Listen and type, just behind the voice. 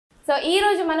So ఈ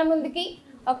రోజు మన ముందుకి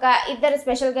ఒక ఇద్దరు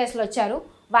స్పెషల్ గెస్ట్లు వచ్చారు.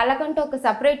 వాళ్ళకంటూ ఒక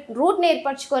సెపరేట్ రూట్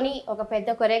నేర్పరచుకొని ఒక పెద్ద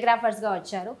కొరియోగ్రాఫర్స్గా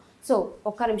వచ్చారు. సో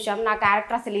ఒక్క నిమిషం, నా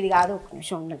క్యారెక్టర్ అసలు ఇది కాదు, ఒక్క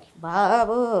నిమిషం ఉండండి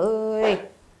బాబోయ్.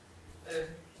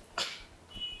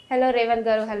 హలో రేవంత్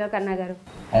గారు, హలో కన్నా గారు.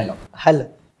 Hello hello.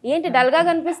 ఏంటి డల్గా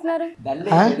కనిపిస్తున్నారు?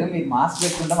 మాస్క్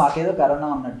పెట్టుకుంటే మాకేదో కరోనా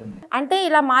ఉన్నట్టుంది. అంటే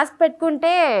ఇలా మాస్క్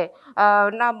పెట్టుకుంటే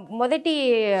నా మొదటి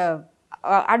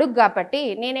అడుగు కాబట్టి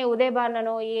నేనే ఉదయ్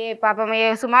బాన్ననో ఏ పాపం ఏ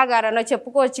సుమా గారనో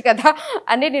చెప్పుకోవచ్చు కదా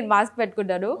అని నేను మాస్క్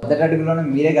పెట్టుకున్నాను. మొదటి అడుగులోనే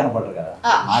మీరే కనపడరు కదా,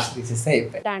 మాస్క్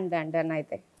తీసేస్తే డన్.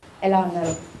 అయితే ఎలా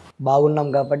ఉన్నారు? బాగున్నాం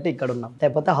కాబట్టి ఇక్కడ ఉన్నాం,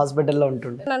 లేకపోతే హాస్పిటల్లో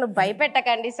ఉంటుండే. నన్ను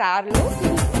భయపెట్టకండి సార్లు.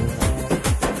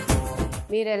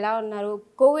 మీరు ఎలా ఉన్నారు?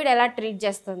 కోవిడ్ ఎలా ట్రీట్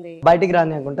చేస్తుంది? బయటికి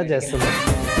రానియకుండా చేస్తుంది.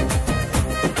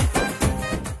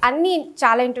 అన్నీ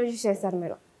చాలా ఇంటర్వ్యూస్ చేస్తారు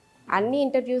మీరు. అన్ని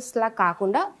ఇంటర్వ్యూస్లా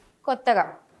కాకుండా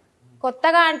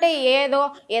కొత్తగా అంటే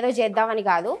ఏదో చేద్దామని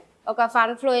కాదు, ఒక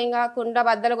ఫన్ ఫ్లోయింగ్గా కుండ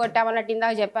బద్దలు కొట్టామన్నట్టు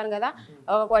ఇందాక చెప్పాను కదా.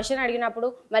 ఒక క్వశ్చన్ అడిగినప్పుడు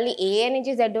మళ్ళీ ఏ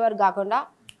నుంచి జెడ్ వరకు కాకుండా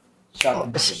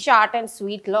షార్ట్ అండ్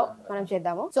స్వీట్లో మనం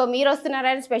చేద్దాము. సో మీరు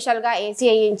వస్తున్నారని స్పెషల్గా ఏసీ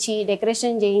వేయించి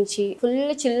డెకరేషన్ చేయించి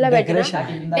ఫుల్ చిల్ల పెట్టిన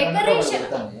డెకరేషన్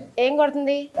ఏం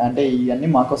కొడుతుంది అంటే ఇవన్నీ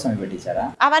మాకోసమే పెట్టించారా?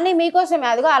 అవన్నీ మీకోసమే.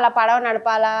 అదిగో అలా పడవ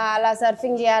నడపాలా, అలా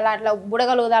సర్ఫింగ్ చేయాలా, అట్లా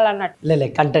బుడగలు ఊదాలన్నట్టు. లే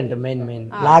కంటెంట్ మెయిన్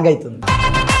లాగైతుంది.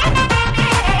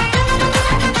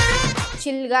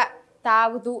 చిల్గా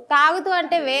తాగుతూ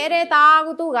అంటే వేరే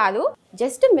తాగుతూ కాదు,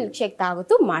 జస్ట్ మిల్క్ షేక్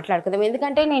తాగుతూ మాట్లాడుకుందాం.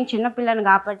 ఎందుకంటే నేను చిన్న పిల్లని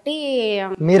కాబట్టి.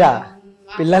 మీరా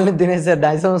పిల్లల్ని తినేసే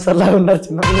 5 సంవత్సరాలు ఉన్నారు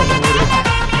చిన్న పిల్లలు.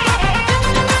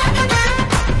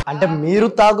 అంటే మీరు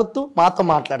తాగుతూ మాతో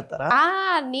మాట్లాడతారా?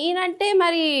 నేనంటే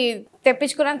మరి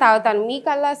తెప్పించుకుని తాగుతాను.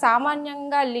 మీకల్లా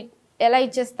సామాన్యంగా ఎలా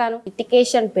ఇచ్చేస్తాను?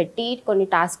 లిటికేషన్ పెట్టి కొన్ని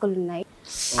టాస్కులు ఉన్నాయి,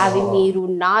 అవి మీరు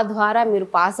నా ద్వారా మీరు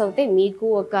పాస్ అవుతే మీకు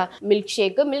ఒక మిల్క్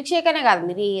షేక్ అనే కాదు,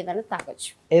 మీరు ఏదైనా తాగొచ్చు.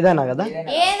 ఏదైనా కదా,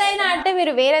 ఏదైనా అంటే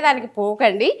మీరు వేరే దానికి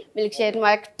పోకండి, మిల్క్ షేక్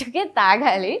మట్టుకే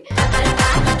తాగాలి.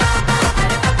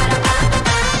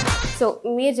 సో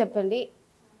మీరు చెప్పండి,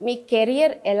 మీ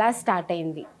కెరియర్ ఎలా స్టార్ట్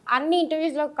అయింది? అన్ని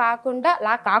ఇంటర్వ్యూస్లో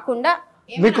కాకుండా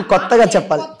మీకు కొత్తగా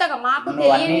చెప్పాలి,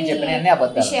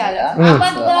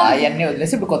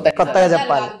 కొత్తగా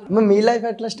చెప్పాలి. మీ లైఫ్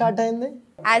ఎట్లా స్టార్ట్ అయింది?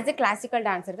 యాజ్ ఎ క్లాసికల్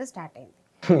డాన్సర్ గా స్టార్ట్ అయింది.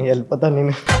 వెళ్ళిపోతా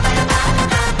నేను.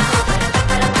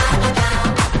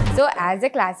 So as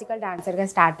a classical dancer గా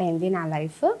స్టార్ట్ అయింది నా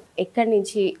లైఫ్. ఎక్కడి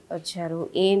నుంచి వచ్చారు,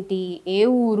 ఏంటి, ఏ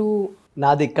ఊరు?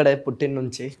 నాది ఇక్కడే పుట్టిన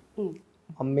నుంచి.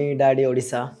 Mummy daddy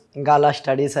Odisha. ఇంకా అలా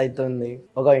స్టడీస్ అవుతుంది,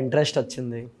 ఒక ఇంట్రెస్ట్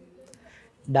వచ్చింది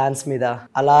డాన్స్ మీద.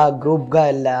 అలా గ్రూప్గా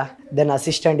వెళ్ళా, దెన్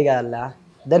అసిస్టెంట్గా వెళ్ళా,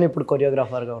 దెన్ ఇప్పుడు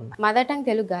కొరియోగ్రాఫర్గా ఉన్నా. మదర్ టంగ్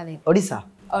తెలుగు కాదు, ఒడిశా.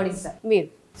 మీరు?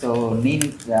 సో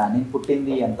నేను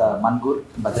పుట్టింది అంత మన్గూర్,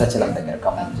 భద్రాచలం దగ్గర,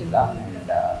 ఖమ్మం జిల్లా.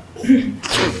 అండ్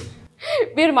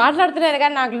మీరు మాట్లాడుతున్నారు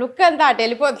కానీ నాకు లుక్ అంతా అటు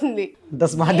వెళ్ళిపోతుంది. ఇంత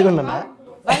స్మార్ట్గా ఉన్నానా?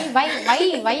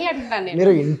 వై అంటున్నాను నేను.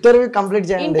 మీరు ఇంటర్వ్యూ కంప్లీట్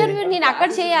చేయండి. ఇంటర్వ్యూ నేను అక్కడ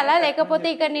చేయాలా లేకపోతే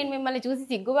ఇక్కడ నేను మిమ్మల్ని చూసి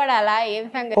సిగ్గుపడాలా? ఏ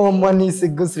విధంగా? ఓమ్మ నీ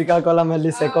సిగ్గు శ్రీకాకుళం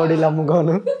వెళ్ళి సెకోడీలు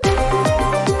అమ్ముకోను.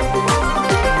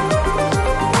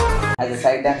 యాజ్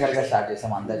సైడ్ డాన్సర్ గా స్టార్ట్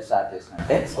చేసాం, అందరు స్టార్ట్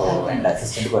చేసినట్టే. సో అండ్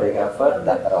అసిస్టెంట్ కొరియోగ్రాఫర్,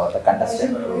 దాని తర్వాత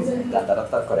కంటెస్టెంట్, దాని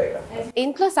తర్వాత కొరియోగ్రాఫర్.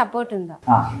 ఇంట్లో సపోర్ట్ ఉందా?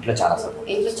 ఇంట్లో చాలా సపోర్ట్.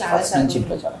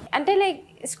 ఇంట్లో చాలా. అంటే లైక్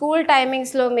స్కూల్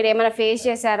టైమింగ్స్ లో మీరు ఏమైనా ఫేస్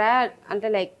చేశారా? అంటే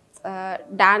లైక్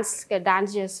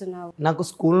డాన్స్ చేస్తున్నావు. నాకు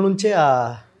స్కూల్ నుంచే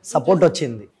సపోర్ట్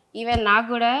వచ్చింది. ఈవెన్ నాకు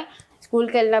కూడా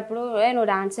స్కూల్కి వెళ్ళినప్పుడు నువ్వు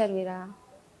డాన్సర్ వీరా,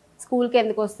 స్కూల్కి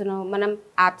ఎందుకు వస్తున్నావు, మనం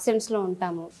అబ్సెంట్స్ లో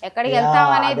ఉంటాము, ఎక్కడికి వెళ్తాం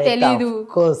అనేది తెలీదు,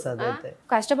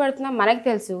 కష్టపడుతున్నాం మనకు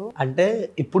తెలుసు. అంటే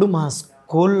ఇప్పుడు మా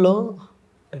స్కూల్లో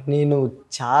నేను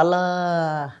చాలా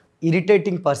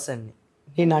ఇరిటేటింగ్ పర్సన్.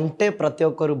 నేనంటే ప్రతి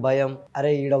ఒక్కరు భయం. అరే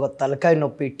ఈడొక తలకాయ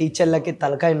నొప్పి, టీచర్లకి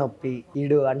తలకాయ నొప్పి.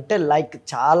 ఈడు అంటే లైక్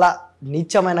చాలా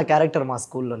నీచమైన క్యారెక్టర్ మా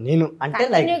స్కూల్లో. నేను అంటే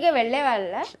లైక్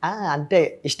వెళ్ళేవాళ్ళ అంటే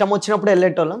ఇష్టం వచ్చినప్పుడు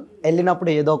వెళ్ళేటోళ్ళం,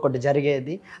 వెళ్ళినప్పుడు ఏదో ఒకటి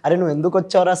జరిగేది. అరే నువ్వు ఎందుకు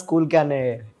వచ్చావురా స్కూల్కి అనే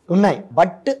ఉన్నాయి.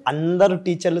 బట్ అందరు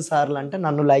టీచర్లు సార్లు అంటే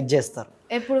నన్ను లైక్ చేస్తారు.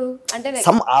 ఎప్పుడు అంటే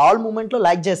సమ్ ఆల్ మూమెంట్లో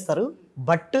లైక్ చేస్తారు.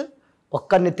 బట్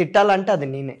ఒక్కరిని తిట్టాలంటే అది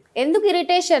నేనే. ఎందుకు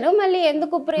ఇరిటేషన్? మళ్ళీ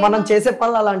ఎందుకు? మనం చేసే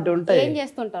పనులు అలాంటివి ఉంటాయి. ఏం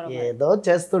చేస్తుంటారు? ఏదో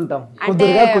చేస్తుంటాం,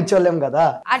 కుదురుగా కూర్చోలేం కదా.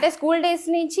 అంటే స్కూల్ డేస్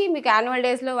నుంచి మీకు యాన్యువల్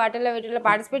డేస్ లో వీటిలో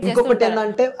పార్టిసిపేట్ చేస్తుంటారు. ఇంకొకటి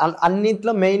ఏంటంటే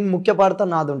అన్నింటిలో మెయిన్ ముఖ్య పాత్ర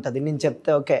నాది ఉంటుంది. నేను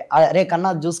చెప్తే ఓకే రే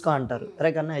కన్నా అది చూసుకో అంటారు,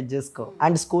 రే కన్నా ఇది చూసుకో.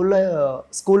 అండ్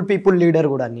స్కూల్ పీపుల్ లీడర్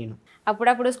కూడా నేను.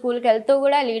 అప్పుడప్పుడు స్కూల్కి వెళ్తూ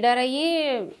కూడా లీడర్ అయ్యి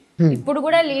ఇప్పుడు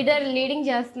కూడా లీడింగ్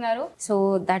చేస్తున్నారు. So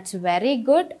that's very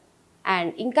good. And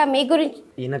ఇంకా మీ గురించి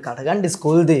ఈయనకు అడగండి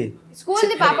స్కూల్ది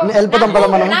పాపం. వెళ్ళిపోతాం పద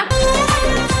మనం.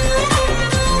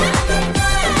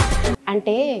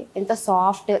 అంటే ఎంత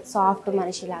సాఫ్ట్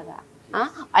మనిషిలాగా,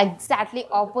 ఎగ్జాక్ట్లీ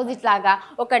ఆపోజిట్ లాగా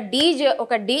ఒక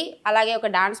డి అలాగే ఒక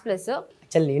డాన్స్ ప్లస్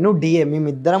యాక్చువల్ నేను డిఏ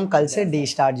మేమిద్దరం కలిసే డి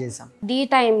స్టార్ట్ చేసాం. డీ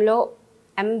టైంలో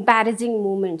ఎంబారసింగ్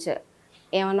మూమెంట్స్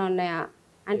ఏమైనా ఉన్నాయా?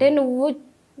 అంటే నువ్వు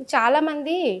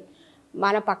చాలామంది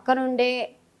మన పక్కనుండే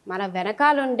మన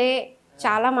వెనకాలుండే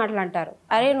చాలా మాట్లాడతారు,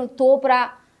 అరే నువ్వు తోపురా.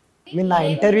 మీరు నా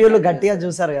ఇంటర్వ్యూలు గట్టిగా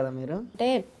చూసారు కదా మీరు. అంటే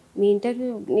మీ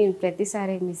ఇంటర్వ్యూ నేను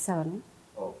ప్రతిసారి మిస్ అవ్వను.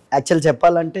 యాక్చువల్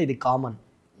చెప్పాలంటే ఇది కామన్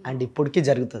అండ్ ఇప్పటికీ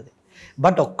జరుగుతుంది.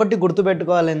 బట్ ఒక్కటి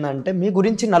గుర్తుపెట్టుకోవాలి ఏంటంటే మీ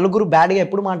గురించి నలుగురు బ్యాడ్గా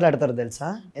ఎప్పుడు మాట్లాడతారు తెలుసా?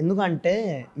 ఎందుకంటే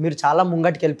మీరు చాలా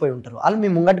ముంగటికి వెళ్ళిపోయి ఉంటారు, వాళ్ళు మీ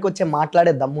ముంగటికి వచ్చే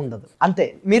మాట్లాడే దమ్ము ఉండదు. అంతే,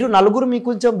 మీరు నలుగురు మీకు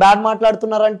కొంచెం బ్యాడ్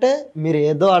మాట్లాడుతున్నారంటే మీరు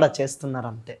ఏదో ఆడ చేస్తున్నారు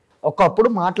అంతే.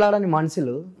 ఒకప్పుడు మాట్లాడని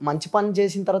మనుషులు మంచి పని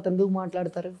చేసిన తర్వాత ఎందుకు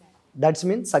మాట్లాడతారు? దట్స్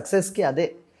మీన్ సక్సెస్కి అదే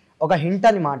ఒక హింట్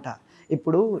అని మాట.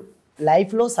 ఇప్పుడు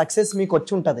లైఫ్లో సక్సెస్ మీకు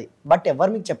వచ్చి ఉంటుంది, బట్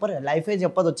ఎవరు మీకు చెప్పరు, లైఫే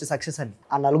చెప్పదు వచ్చి సక్సెస్ అని.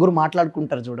 ఆ నలుగురు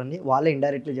మాట్లాడుకుంటారు చూడండి, వాళ్ళే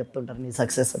ఇండైరెక్ట్లీ చెప్తుంటారు నీ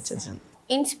సక్సెస్ వచ్చేసి అని.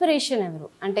 ఇన్స్పిరేషన్ ఎవరు?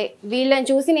 అంటే వీళ్ళని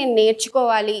చూసి నేను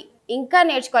నేర్చుకోవాలి, ఇంకా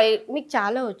నేర్చుకోవాలి. మీకు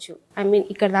చాలా వచ్చు, ఐ మీన్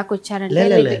ఇక్కడ దాకా వచ్చారంటే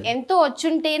మీకు ఎంతో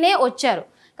వచ్చుంటేనే వచ్చారు.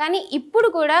 కానీ ఇప్పుడు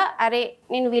కూడా అరే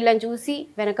నేను వీళ్ళని చూసి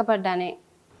వెనకపడ్డానే,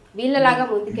 వీళ్ళలాగా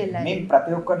ముందుకెళ్ళాలి. మేము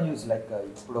ప్రతి ఒక్కరిని చూసి లైక్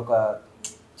ఇప్పుడు ఒక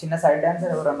చిన్న సైడ్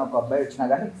డాన్సర్ ఎవరన్నా ఒక అబ్బాయి వచ్చినా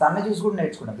కానీ తనని చూసి కూడా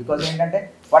నేర్చుకున్నాం. బికాజ్ ఏంటంటే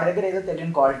వాడి దగ్గర ఏదో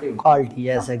తెలియని క్వాలిటీ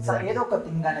ఏదో ఒక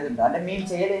థింగ్ అనేది ఉంటుంది. అంటే మేము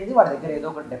చేయలేనిది వాడి దగ్గర ఏదో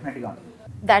ఒకటి డెఫినెట్గా ఉంటుంది.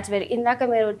 That's very. ఇందాక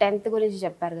మీరు 10th గురించి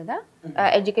చెప్పారు కదా,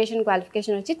 ఎడ్యుకేషన్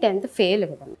క్వాలిఫికేషన్ వచ్చి 10th ఫెయిల్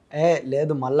కదా?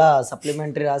 లేదు, మళ్ళా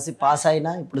సప్లిమెంటరీ రాసి పాస్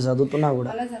అయినా ఇప్పుడు చదువుతున్నా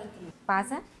కూడా.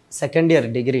 పాసా? Second year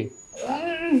degree.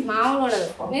 మామూలు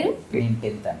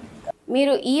ఉండదు.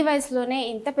 మీరు ఈ వయసులోనే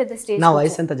ఇంత పెద్ద స్టేజ్. నా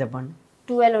వయసు ఎంత చెప్పండి?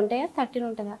 12 ఉంటాయా 13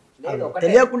 ఉంటుందా?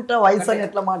 తెలియకుండా వయసు అని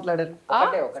ఎట్లా మాట్లాడారు?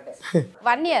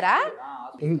 1 ఇయరా?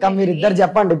 ఇంకా మీరు ఇద్దరు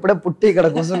చెప్పండి, ఇప్పుడే పుట్టి ఇక్కడ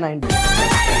కూర్చున్నా.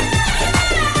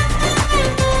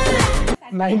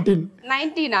 19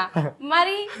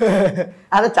 మరి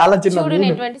అదే చాలా చిన్న. చూడు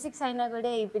నేను 26 అయినా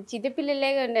కూడా ఇప్పుడు చిన్న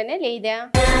పిల్లలేగా ఉండనే లేదా?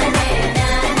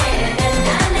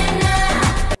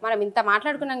 మనం ఇంత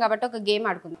మాట్లాడుకున్నాం కాబట్టి ఒక గేమ్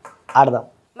ఆడదాం.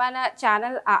 మన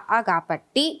ఛానల్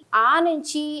కాబట్టి ఆ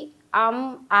నుంచి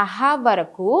అహా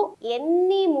వరకు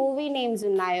ఎన్ని మూవీ నేమ్స్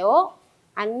ఉన్నాయో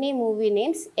అన్ని మూవీ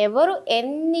నేమ్స్ ఎవరు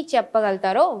ఎన్ని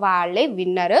చెప్పగలుగుతారో వాళ్ళే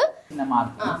విన్నర్.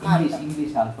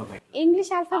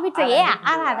 ఇంగ్లీష్ ఆల్ఫాబెట్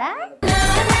రాదా?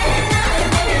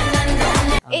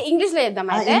 ఇంగ్లీష్ లో చేద్దాం.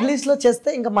 ఇంగ్లీష్ లో చేస్తే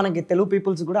ఇంకా మనకి తెలుగు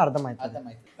పీపుల్స్ కూడా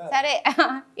అర్థమవుతుంది. సరే,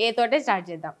 ఏ తోటే స్టార్ట్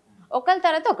చేద్దాం, ఒకరి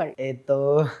తర్వాత ఒకళ్ళు. ఏతో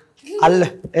అల్లు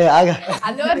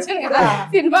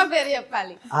సినిమా పేరు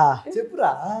చెప్పాలి.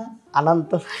 చెప్పురా.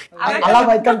 అనంత అలా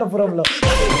వైకుంఠపురంలో.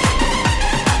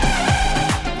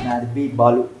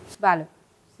 Balu. Balu.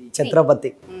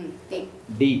 Chhatrapati.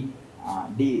 D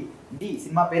D D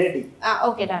cinema పేరే డి.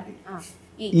 Okay don.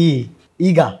 ఈ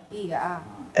ఈగా. ఈగా.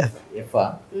 ఎఫ్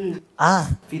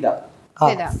ఫిదా.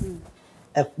 ఫిదా.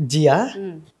 ఎఫ్ జియా.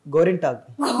 గోరింటాకు.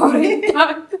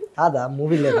 కాదా?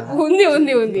 మూవీ లేదా? ఉంది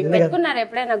ఉంది ఉంది. పెట్టుకున్నారు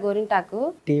ఎప్పుడైనా గోరింటాకు?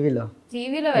 టీవీలో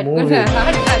పెట్టుకున్నారు.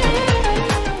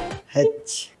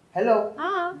 హెచ్. హలో.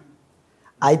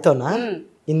 అయితోనా?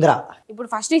 ఇంద్ర. ఇప్పుడు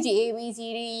ఫస్ట్ నుంచి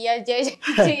ఏబిసిడి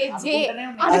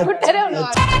అనుకుంటారే ఉన్నావు.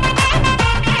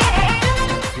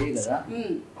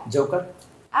 Joker.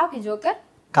 Okay joker.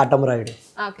 Katamarayudu.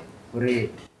 Okay.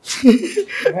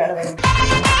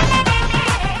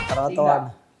 తర్వాత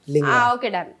లింగ. Okay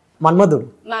done. మన్మధుడు.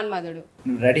 మన్మధుడు.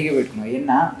 నువ్వు రెడీగా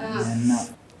పెట్టుకున్నావు.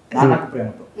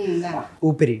 ప్రేమతో.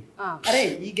 ఊపిరి. అరే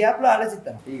ఈ గ్యాప్ లో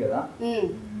ఆలోచిస్తాను కదా.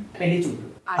 పెళ్లి చూపులు.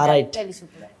 రైట్.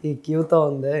 ఈ క్యూతో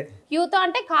ఉంది. క్యూతో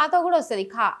అంటే కాతో కూడా వస్తుంది.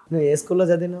 కా. నువ్వు ఏ స్కూల్లో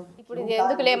చదివినావు? ఇప్పుడు ఇది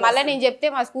ఎందుకులే, మళ్ళీ నేను చెప్తే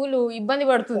మా స్కూల్ ఇబ్బంది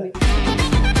పడుతుంది.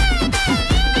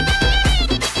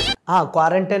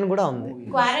 క్వారంటైన్ కూడా ఉంది.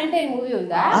 క్వారంటైన్ మూవీ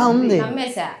ఉందా? ఉంది.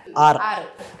 ఆర్.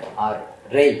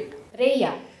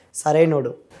 రేయా.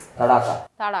 సరైనోడు. తడాకా.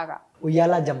 తడాకా.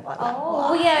 ఉయ్యాల జంపాల.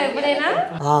 ఎప్పుడైనా.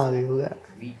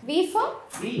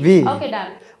 Okay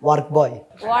done. Work bye.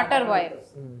 Water boy.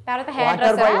 తర్వాత హెయిర్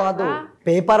వాటర్ బాయ్ కాదు,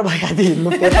 పేపర్ బాయ్. అది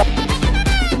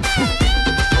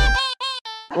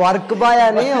వర్క్ బాయ్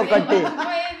అని ఒకటి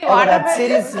వెబ్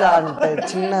సిరీస్ లా అంటే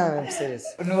చిన్న వెబ్ సిరీస్.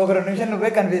 నువ్వు ఒక 2 నిమిషాలు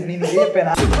నువ్వే కన్ఫ్యూజ్. నేను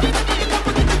చెప్పానా?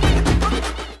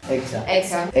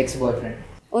 ఎక్స్ బాయ్ ఫ్రెండ్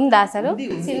ఉందా? అసలు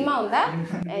సినిమా ఉందా?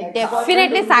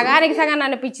 డెఫినెట్లీ సగానికి సగం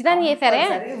నన్ను పిచ్చిదాన్ని చేశారే.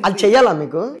 అది చెయ్యాలా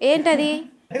మీకు? ఏంటది?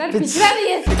 పిచ్చిదాన్ని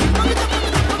చేసి.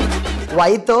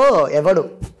 వైతో ఎవడు?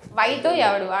 వైతో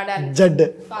ఎవడు? జడ్.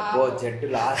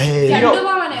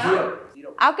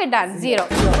 Okay done. 0.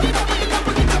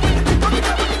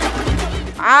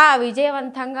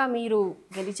 విజయవంతంగా మీరు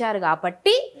గెలిచారు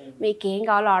కాబట్టి మీకేం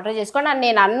కావాలో ఆర్డర్ చేసుకోండి అని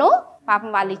నేను అన్ను. పాపం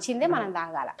వాళ్ళు ఇచ్చిందే మనం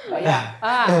తాగాల.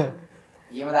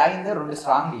 2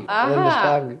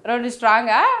 స్ట్రాంగ్. 2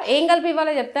 స్ట్రాంగ్. ఏం కలిపి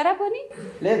ఇవ్వాలో చెప్తారా పోనీ?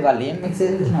 లేదు, వాళ్ళు ఏం మిక్స్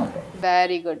చేసినా.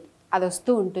 Very good. అది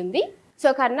వస్తూ ఉంటుంది. సో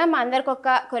కన్నా మా అందరికి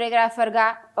ఒక కొరియోగ్రాఫర్గా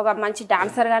ఒక మంచి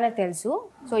డాన్సర్గానే తెలుసు.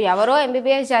 సో ఎవరో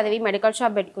ఎంబీబీఎస్ చదివి మెడికల్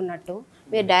షాప్ పెట్టుకున్నట్టు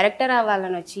మీరు డైరెక్టర్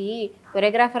అవ్వాలని వచ్చి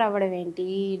కొరియోగ్రాఫర్ అవ్వడం ఏంటి,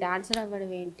 డాన్సర్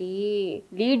అవ్వడం ఏంటి,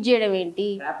 లీడ్ చేయడం ఏంటి,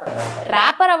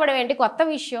 ర్యాపర్ అవ్వడం ఏంటి కొత్త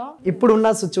విషయం. ఇప్పుడున్న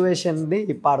సిచ్యువేషన్ది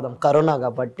పాడదాం, కరోనా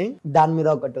కాబట్టి దాని మీద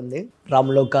ఒకటి ఉంది.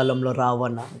 రాములో కాలంలో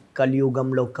రావణ,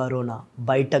 కలియుగంలో కరోనా,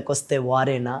 బయటకొస్తే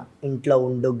వారేనా, ఇంట్లో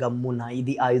ఉండు గమ్మున,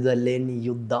 ఇది ఆయుధాలు లేని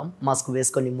యుద్ధం, మాస్క్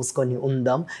వేసుకొని మూసుకొని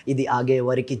ఉందాం, ఇది ఆగే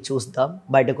వరకు చూస్తాం,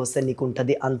 బయటకు వస్తే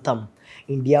నీకుంటది అంతం.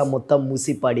 ఇండియా మొత్తం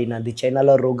మూసిపడినది,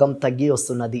 చైనాలో రోగం తగ్గి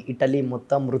వస్తున్నది, ఇటలీ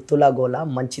మొత్తం మృతుల గోల,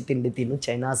 మంచి తిండి తిను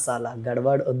చైనా సాల,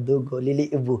 గడవాడు వద్దు గోళీలు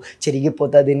ఇవ్వు,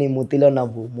 చెరిగిపోతుంది నీ మూతిలో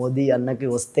నవ్వు, మోదీ అన్నకి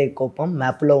వస్తే కోపం,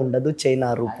 మ్యాప్లో ఉండదు చైనా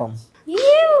రూపం.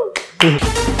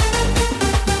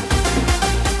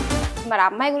 మరి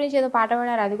అమ్మాయి గురించి ఏదో పాట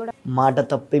పాడారు, అది కూడా. మాట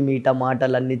తప్పి మీట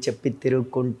మాటలన్నీ చెప్పి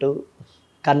తిరుగుకుంటూ,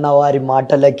 కన్నవారి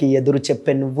మాటలకి ఎదురు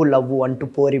చెప్పే నువ్వు లవ్వు అంటూ,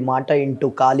 పోరి మాట ఇంటూ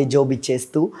కాలి జోబి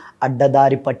చేస్తూ,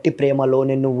 అడ్డదారి పట్టి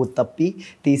ప్రేమలోనే నువ్వు తప్పి,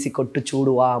 తీసి కొట్టు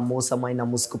చూడు ఆ మోసమైన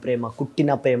ముసుగు ప్రేమ,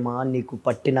 కుట్టిన ప్రేమ నీకు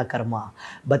పట్టిన కర్మ,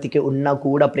 బతికి ఉన్నా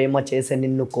కూడా ప్రేమ చేసే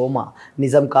నిన్ను కోమ,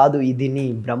 నిజం కాదు ఇది నీ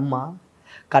బ్రహ్మ,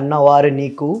 కన్నవారు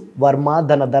నీకు వర్మ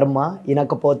ధన ధర్మ,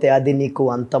 ఇనకపోతే అది నీకు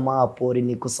అంతమా, ఆ పోరి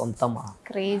నీకు సొంతమా.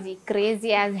 క్రేజీ క్రేజీ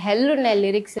యాజ్ హెల్ ఉన్నాయి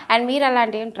లిరిక్స్. అండ్ మీరు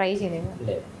అలాంటివి ట్రై చేయలేదు.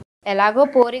 ఎలాగో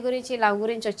పోరి గురించి లవ్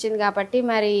గురించి వచ్చింది కాబట్టి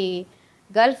మరి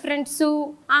గర్ల్ ఫ్రెండ్స్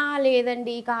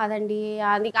లేదండి కాదండి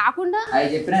అది కాకుండా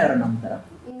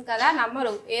కదా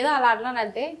నమ్మరు, ఏదో అలా అన్నాను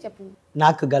అంతే. చెప్పు.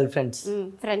 నాకు గర్ల్ ఫ్రెండ్స్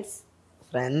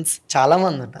ఫ్రెండ్స్ చాలా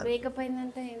మంది ఉంటారు. బ్రేకప్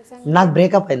అయిందంటే నాకు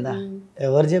బ్రేకప్ అయిందా?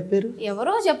 ఎవరు చెప్పారు?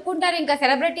 ఎవరో చెప్పుకుంటారు. ఇంకా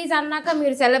సెలబ్రిటీస్ అన్నాక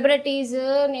మీరు సెలబ్రిటీస్,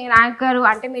 నేను యాంకర్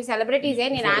అంటే మీరు సెలబ్రిటీసే,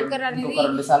 నేను యాంకర్ అనేది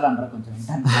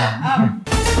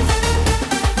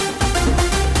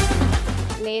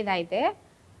లేదైతే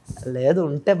లేదు,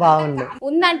 ఉంటే బాగుండు.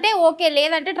 ఉందంటే ఓకే,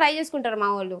 లేదంటే ట్రై చేసుకుంటారు మా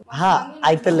వాళ్ళు.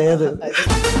 అయితే లేదు.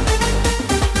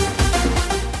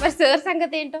 మరి సార్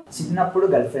సంగతి ఏంటో. చిన్నప్పుడు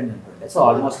గర్ల్ ఫ్రెండ్ ఉంటుండే, సో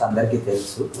ఆల్మోస్ట్ అందరికీ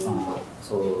తెలుసు.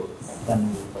 సో తను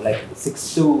లైక్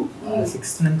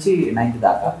 6th నుంచి 9th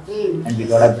దాకా, and we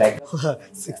got a break.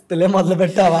 6th మొదలు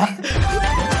పెట్టావా?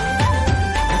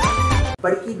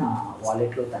 ఇప్పటికీ నా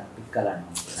వాలెట్లో తను పిక్కాలని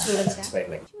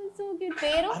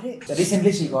పేరు.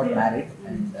 Recently she got married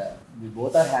and we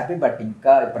both are happy. But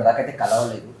ఇంకా ఇప్పటిదాకైతే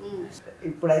కలవలేదు.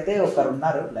 ఇప్పుడైతే ఒకరు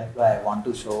ఉన్నారు లైఫ్ లో, I want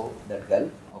to show that girl.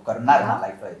 ఒకరు ఉన్నారు నా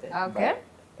లైఫ్ లో అయితే.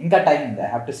 ఇంకా టైం ఉంది. ఐ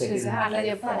హావ్ టు సెటిల్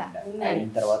అయిన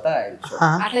తర్వాత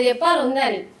అట్లా చెప్పాలి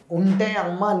ఉందని ఉంటే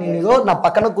అమ్మ నేను నా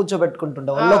పక్కన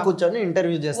కూర్చోబెట్టుకుంటుంటా, ఒళ్ళో కూర్చొని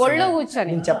ఇంటర్వ్యూ చేస్తా. ఒళ్ళో కూర్చొని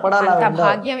నేను చెప్పడాలా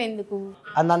భాగ్యం ఎందుకు,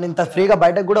 నన్ను ఇంత ఫ్రీగా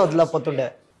బయటకు కూడా వదిలేకపోతుండే.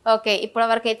 ఓకే, ఇప్పటి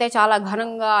వరకు అయితే చాలా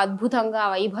ఘనంగా అద్భుతంగా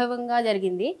వైభవంగా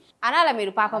జరిగింది అనాలా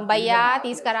మీరు. పాపం భయ్యా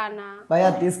తీసుకురా అన్న, భయ్యా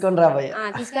తీసుకొని రా భయ్యా,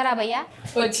 తీసుకురా భయ్యా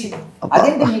వచ్చి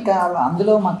అదేంటి మీకు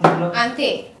అందులో మాకు అంతే.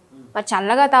 మరి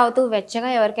చల్లగా తాగుతూ వెచ్చగా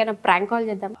ఎవరికైనా ప్రాంక్ కాల్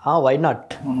చేద్దాం. Why not?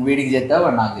 వీడికి చేద్దాం,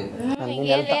 నాకు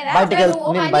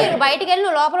బయటికి వెళ్ళి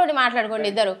నువ్వు లోపల ఉండి మాట్లాడుకోండి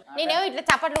ఇద్దరు. నేనేమో ఇట్లా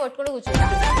చప్పట్లు కొట్టుకుంటూ కూర్చుంటా.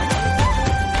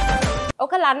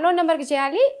 ఒకళ్ళు అన్నోన్ నెంబర్కి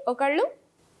చేయాలి, ఒకళ్ళు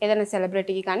ఏదైనా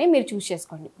సెలబ్రిటీకి కానీ మీరు చూస్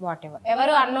చేసుకోండి. వాట్ ఎవర్,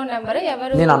 ఎవరు అన్నోన్ నెంబర్,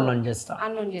 ఎవరు అన్నోన్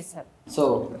చేస్తారు. సో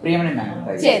ప్రియమని మ్యామ్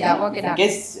చేద్దాం. ఓకే,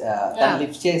 కేస్ తను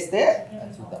లిఫ్ట్ చేస్తే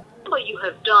చూద్దాం.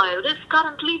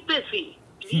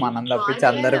 మనం తప్పించి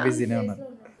అందరూ బిజీనే ఉన్నారు.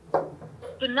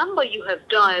 The number you have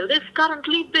dialed is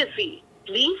currently busy.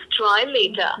 Please try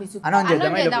later.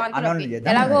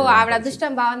 ఎలాగో ఆవిడ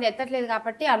అదృష్టం బాగుంది, ఎత్తట్లేదు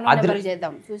కాబట్టి అన్నోన్ నెంబర్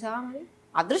చేద్దాం. చూసావా మరి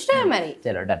అదృష్టమే మరి.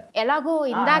 ఎలాగో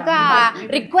ఇందాక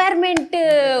రిక్వైర్మెంట్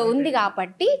ఉంది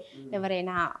కాబట్టి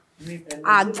ఎవరైనా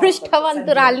ఆ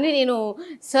అదృష్టవంతురాలిని నేను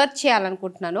సెర్చ్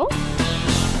చేయాలనుకుంటున్నాను.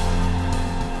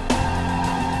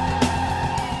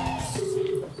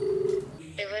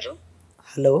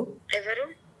 హలో,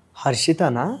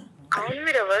 హర్షితానా?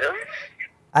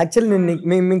 యాక్చువల్లీ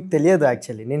నేను మీకు తెలియదు.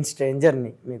 యాక్చువల్లీ నేను స్ట్రేంజర్ని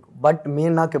మీకు, బట్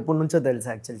మీరు నాకు ఎప్పటి నుంచో తెలుసు.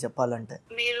 యాక్చువల్లీ చెప్పాలంటే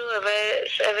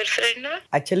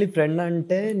యాక్చువల్లీ ఫ్రెండ్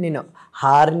అంటే నేను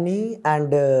హార్ని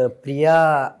అండ్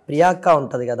ప్రియాక్క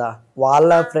ఉంటుంది కదా,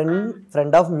 వాళ్ళ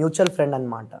ఫ్రెండ్ ఆఫ్ మ్యూచువల్ ఫ్రెండ్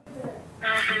అనమాట.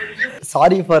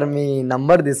 సారీ ఫర్ మీ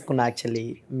నంబర్ తీసుకున్నా. యాక్చువల్లీ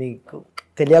మీకు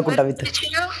తెలియకుండా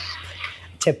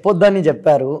చెప్పొద్దని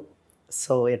చెప్పారు.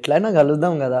 సో ఎట్లయినా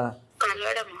కలుద్దాం కదా.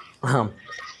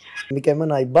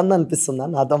 మీకేమైనా ఇబ్బంది అనిపిస్తుందా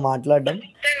నాతో మాట్లాడడం?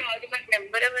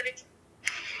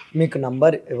 మీకు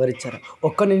నంబర్ ఎవరిచ్చారు?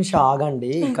 ఒక్క నిమిషం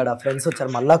ఆగండి, ఇక్కడ ఫ్రెండ్స్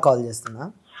వచ్చారు, మళ్ళా కాల్ చేస్తున్నా.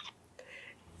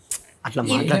 అట్లా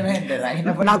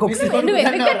నాకు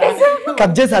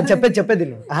కట్ చేసి చెప్పేది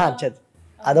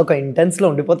అదొక ఇంటెన్స్లో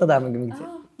ఉండిపోతుంది ఆమెకి. మీకు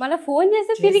మళ్ళీ ఫోన్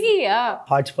చేస్తే తిరిగి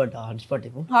హాట్స్పాట్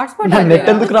నెట్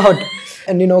ఎందుకు రావట్.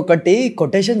 నేను ఒకటి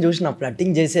కొటేషన్ చూసిన,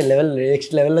 ఫ్లట్టింగ్ చేసే లెవెల్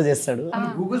నెక్స్ట్ లెవెల్లో చేస్తాడు.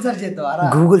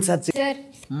 గూగుల్ సర్చ్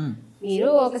మీరు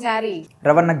ఒకసారి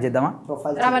రవణకు చేద్దామా?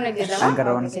 రవణకు చేద్దామా? యాంకర్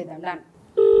రవణ చేద్దాం డన్.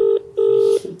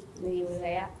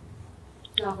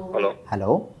 హలో హలో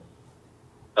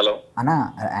హలో అన్నా,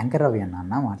 యాంకర్ రవి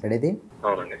అన్న మాట్లాడేది.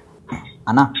 అవునండి.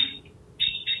 అన్నా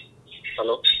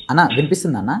హలో అన్నా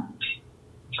వినిపిస్తుంది అన్న?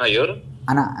 ఎవరు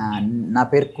అన్న నా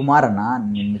పేరు కుమార్ అన్న,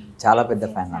 నేను చాలా పెద్ద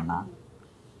ఫ్యాన్ అన్న.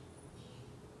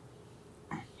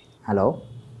 హలో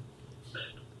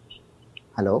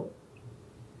హలో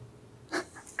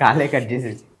కాలే కట్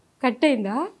చేసేసి. కట్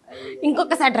అయిందా?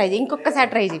 ఇంకొకసారి ట్రై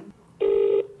చేయి.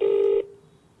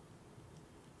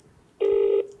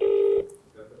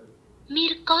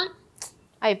 మీరు కాల్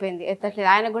అయిపోయింది, ఎత్తట్లేదు.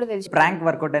 ఆయన కూడా తెలుసు ప్రాంక్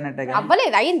వర్కౌట్ అయినట్టే కదా?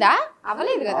 అవ్వలేదు. అయిందా?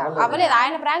 అవ్వలేదు కదా, అవ్వలేదు.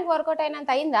 ఆయన ప్రాంక్ వర్కౌట్ అయినంత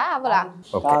అయిందా? అవ్వలా?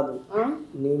 కాదు,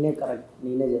 నేనే కరెక్ట్,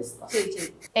 నేనే చేస్తా.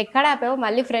 ఎక్కడ ఆపావు?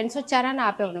 మళ్ళీ ఫ్రెండ్స్ వచ్చారని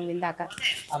ఆపావు నువ్వు ఇందాక.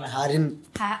 ఆమె హారిన్.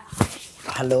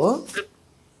 హలో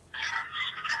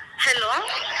హలో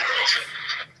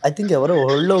ఐ థింక్ ఎవరో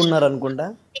హోల్డ్లో ఉన్నారు అనుకుంటా.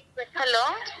 హలో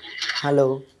హలో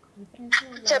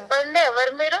చెప్పండి,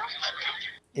 ఎవరు మీరు?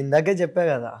 ఇందాకే చెప్పా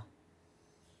కదా.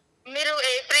 మీరు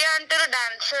ఏ ప్రియ అంటారు?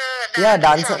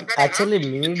 డాన్స్ యాక్చువల్లీ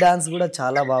మీ డాన్స్ కూడా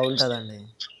చాలా బాగుంటుందండి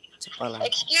చెప్పాలా.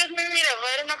 ఎక్స్క్యూజ్ మీ, మీరు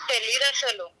ఎవరు? నాకు తెలియదు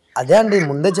అసలు. అదే అండి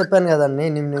ముందే చెప్పాను కదండి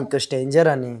నేను నీకు స్ట్రేంజర్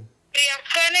అని.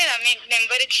 ప్రియాక్కనే మీకు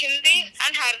నెంబర్ ఇచ్చింది.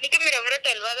 అండ్ హార్నికి మీరు ఎవరో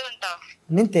తెలియదు అంట.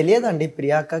 నేను తెలియదండి,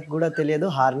 ప్రియాకకి కూడా తెలియదు,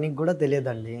 హార్నికి కూడా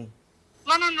తెలియదండి.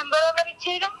 మన నెంబర్ ఎవరు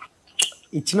ఇచ్చేయడం?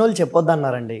 ఇచ్చిన వాళ్ళు చెప్పొద్దు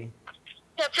అన్నారండి.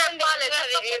 చెప్పండి,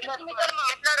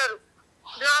 మాట్లాడరు,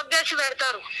 బ్లాక్ చేసి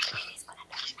పెడతారు.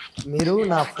 మీరు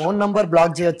నా ఫోన్ నంబర్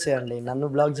బ్లాక్ చేయొచ్చేయండి, నన్ను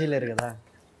బ్లాక్ చేయలేరు కదా.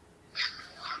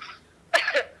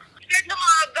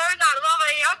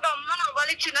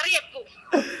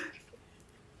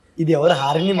 ఇది ఎవరు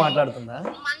హారిని మాట్లాడుతుందా?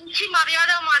 మంచి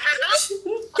మర్యాద మాట్లాడు,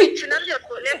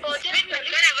 చెప్పు. లేకపోతే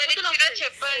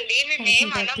చెప్పండి, మేమేం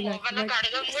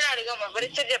అడగం కూడా అడగం.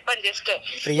 ఎవరిచ్చారు చెప్పండి. జస్ట్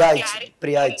ప్రియా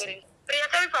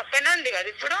ప్రియక మీ పక్కనే ఉంది కదా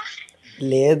ఇప్పుడు?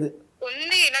 లేదు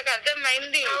ఉంది, నాకు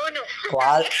అర్థమైంది. అవును,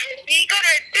 వాళ్ళ స్పీకర్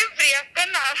పెట్టి ప్రియక్క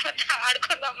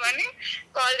ఆడుకుందామని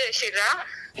కాల్ చేసిరా.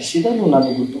 నువ్వు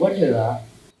నన్ను గుర్తుపట్టలేదా?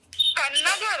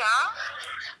 కన్నా గారా?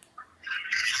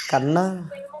 కన్నా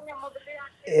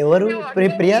ఎవరు?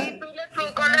 ప్రియా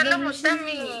ట్రూకాలర్లో మొత్తం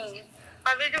మీ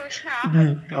అవి చూసినా.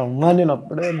 అమ్మా నేను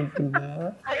అప్పుడే అనుకున్నా.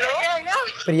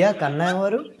 ప్రియా కన్నా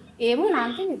ఎవరు? ఏమో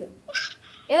నాకు తెలీదు.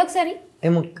 ఏదో ఒకసారి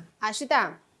ఏమో. అశ్విత,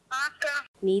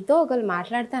 నీతో ఒకరు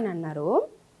మాట్లాడతానన్నారు,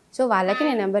 సో వాళ్ళకి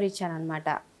నేను నెంబర్ ఇచ్చాను అనమాట.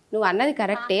 నువ్వు అన్నది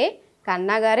కరెక్టే,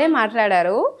 కన్నా గారే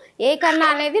మాట్లాడారు. ఏ కన్నా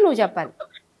అనేది నువ్వు చెప్పాలి.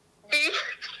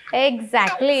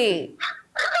 ఎగ్జాక్ట్లీ.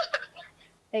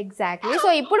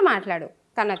 సో ఇప్పుడు మాట్లాడు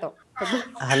కన్నతో.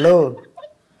 హలో,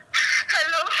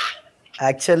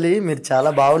 యాక్చువల్లీ మీరు చాలా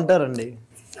బాగుంటారండి.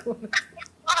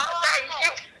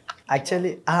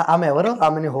 యాక్చువల్లీ ఆమె ఎవరో,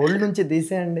 ఆమెని హోల్డ్ నుంచి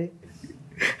తీసేయండి.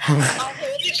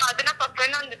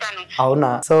 అవునా?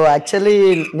 సో యాక్చువల్లీ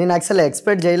నేను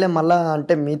ఎక్స్పెక్ట్ చేయలే మళ్ళా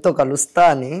అంటే మీతో కలుస్తా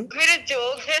అని. మీరు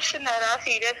జోక్ చేస్తున్నారా?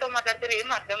 సీరియస్ గా మాట్లాడితే ఏం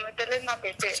అర్థమవుతలేదు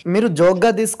నాకైతే. మీరు జోక్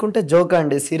గా తీసుకుంటే జోక్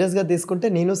అండి, సీరియస్ గా తీసుకుంటే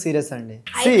నేను సీరియస్ అండి.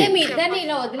 అయితే మీ ఇద్దరిని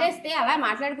ఇలా వదిలేస్తే అలా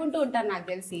మాట్లాడుకుంటూ ఉంటారు నాకు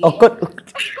తెలిసి.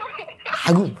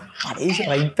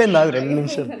 అయిపోయింది 2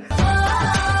 నిమిషాలు.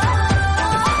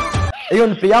 అయ్యో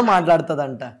ప్రియా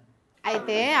మాట్లాడుతుందంట.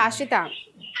 అయితే ఆశ్రిత,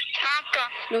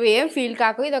 నువ్వేం ఫీల్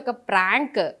కాకు, ఇది ఒక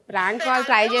ప్రాంక్ కాల్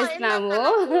ట్రై చేస్తున్నాము.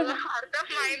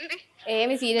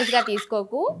 ఏమి సీరియస్ గా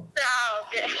తీసుకోకు.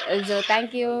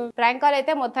 Thank you. ప్రాంక్ కాల్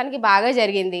అయితే మొత్తానికి బాగా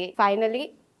జరిగింది. ఫైనలీ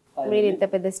మీరు ఇంత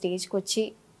పెద్ద స్టేజ్కి వచ్చి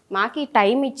మాకు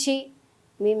టైం ఇచ్చి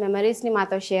మీ మెమరీస్ని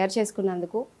మాతో షేర్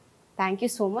చేసుకున్నందుకు thank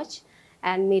you so much.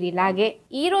 And మీరు ఇలాగే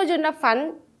ఈ రోజు ఉన్న ఫన్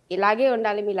ఇలాగే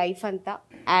ఉండాలి మీ లైఫ్ అంతా.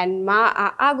 అండ్ మా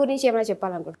ఆ గురించి ఏమైనా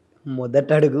చెప్పాలనుకుంటున్నాను?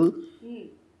 మొదటి అడుగు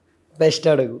బెస్ట్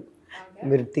అడుగు.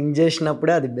 మీరు థింక్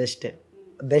చేసినప్పుడే అది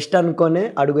బెస్ట్ అనుకునే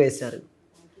అడుగు వేశారు.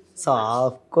 సో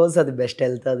ఆఫ్ కోర్స్ అది బెస్ట్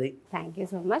వెళ్తుంది. Thank you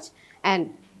so much. And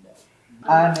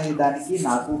దానికి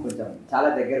నాకు కొంచెం చాలా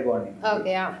దగ్గరగా ఉంది.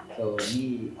 ఓకే, సో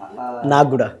నాకు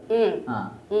కూడా.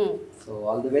 So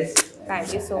all the best.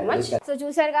 Thank you so much. So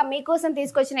చూసారుగా, మీకోసం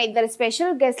తీసుకొచ్చిన 2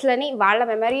 స్పెషల్ గెస్ట్లని వాళ్ళ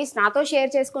మెమరీస్ నాతో షేర్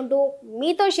చేసుకుంటూ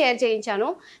మీతో షేర్ చేయించాను.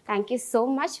 Thank you so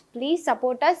much. Please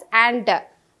support us. And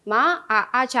మా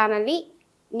ఆ ఛానల్ని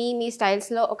మీ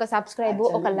స్టైల్స్లో ఒక సబ్స్క్రైబ్,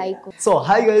 ఒక లైక్. సో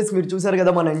హాయ్ గైస్, మీరు చూసారు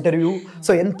కదా మన ఇంటర్వ్యూ.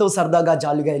 సో ఎంతో సరదాగా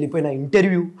జాలీగా వెళ్ళిపోయిన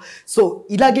ఇంటర్వ్యూ. సో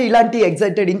ఇలాంటి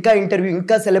ఎగ్జైటెడ్ ఇంకా ఇంటర్వ్యూ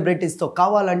ఇంకా సెలబ్రిటీస్తో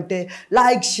కావాలంటే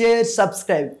లైక్, షేర్,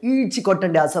 సబ్స్క్రైబ్ ఈడ్చి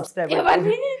కొట్టండి. ఆ సబ్స్క్రైబ్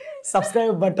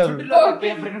బటన్.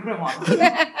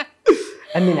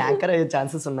 అండ్ నేను యాంకర్ అయ్యే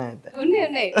ఛాన్సెస్ ఉన్నాయి.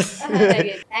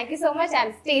 Thank you so much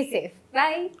and stay safe.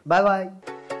 Bye bye.